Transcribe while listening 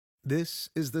This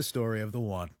is the story of the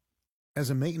one. As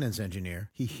a maintenance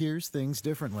engineer, he hears things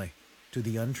differently. To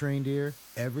the untrained ear,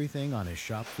 everything on his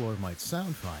shop floor might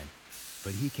sound fine,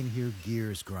 but he can hear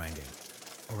gears grinding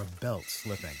or a belt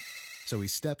slipping. So he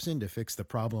steps in to fix the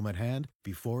problem at hand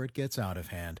before it gets out of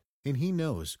hand. And he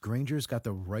knows Granger's got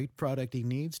the right product he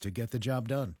needs to get the job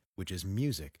done, which is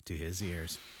music to his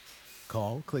ears.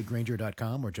 Call, click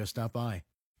Granger.com, or just stop by.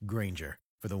 Granger,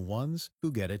 for the ones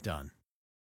who get it done.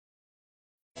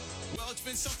 Well, it's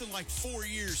been something like 4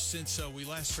 years since we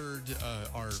last heard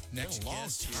our next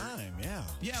guest here. Time, yeah.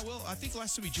 Yeah, well, I think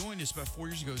last time he joined us about 4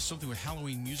 years ago was something with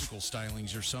Halloween musical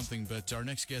stylings or something. But our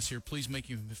next guest here, please make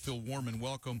him feel warm and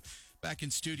welcome back in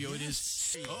studio. Yes. It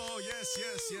is. Oh,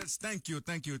 yes. Thank you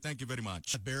very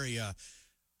much. Barry,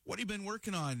 what have you been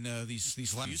working on these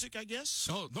music, I guess?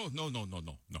 Oh, no.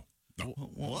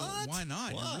 What? Why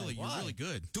not? Why? You're really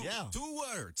good. Two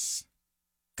words.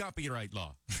 Copyright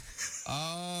law.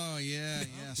 Oh, yeah.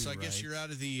 So I guess you're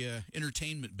out of the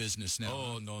entertainment business now.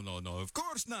 Oh, no. Of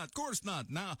course not.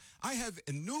 Now, I have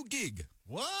a new gig.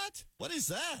 What? What is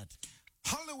that?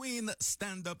 Halloween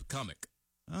stand-up comic.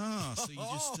 Oh, so you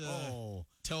just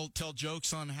tell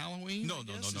jokes on Halloween? No.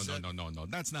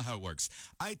 That's not how it works.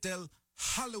 I tell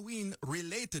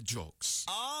Halloween-related jokes.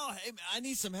 Oh, hey, I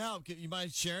need some help. You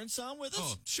mind sharing some with us?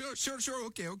 Oh, sure.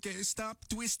 Okay. Stop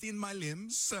twisting my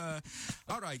limbs.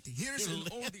 All right, here's an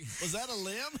oldie. Was that a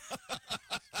limb?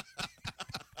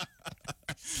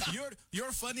 You're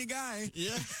a funny guy.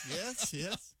 Yeah, yes.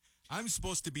 I'm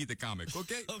supposed to be the comic,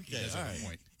 okay? Okay, all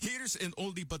right. Here's an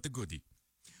oldie but a goodie.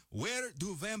 Where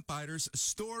do vampires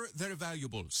store their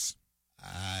valuables?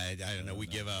 I don't know. We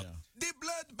give up. Yeah. The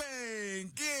blood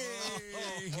bank.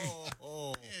 Yay!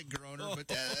 Yeah, Groner, but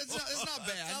it's not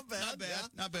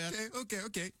bad. Not bad.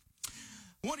 Okay.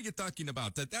 What are you talking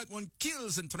about? That one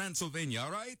kills in Transylvania,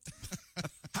 all right?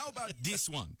 How about this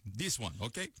one?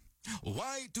 Okay?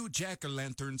 Why do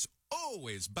jack-o'-lanterns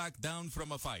always back down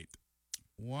from a fight?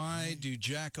 Why do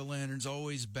jack-o'-lanterns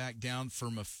always back down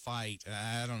from a fight?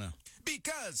 I don't know.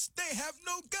 Because they have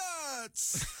no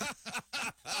guts.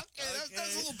 Okay,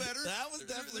 that's a little better. That was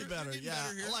definitely better. Yeah,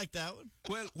 I like that one.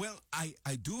 Well,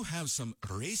 I do have some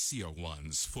racier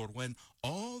ones for when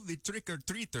all the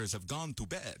trick-or-treaters have gone to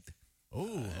bed.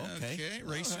 Oh, okay.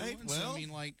 Racier right, ones? well. I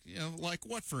mean, like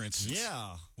what, for instance?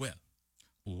 Yeah. Well,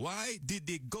 why did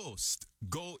the ghost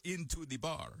go into the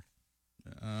bar?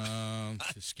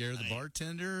 To scare the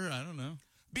bartender? I don't know.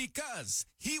 Because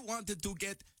he wanted to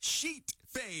get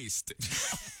sheet-faced.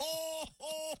 Wow.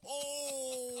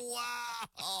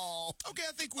 Okay,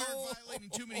 I think we're violating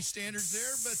too many standards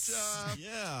there, but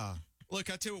yeah. Look,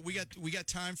 I tell you what, we got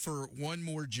time for one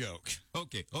more joke.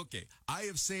 Okay. I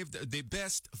have saved the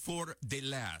best for the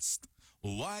last.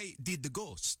 Why did the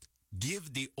ghost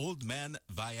give the old man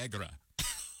Viagra?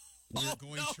 We're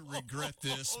going to regret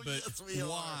this, but yes, we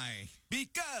why?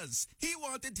 Because he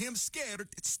wanted him scared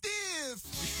stiff.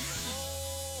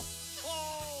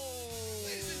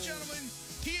 Ladies and gentlemen,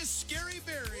 he is Scary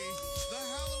Barry, the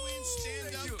Halloween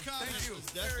stand-up comic. Thank you.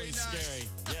 Definitely Very nice. scary.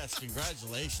 Yes,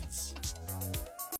 congratulations.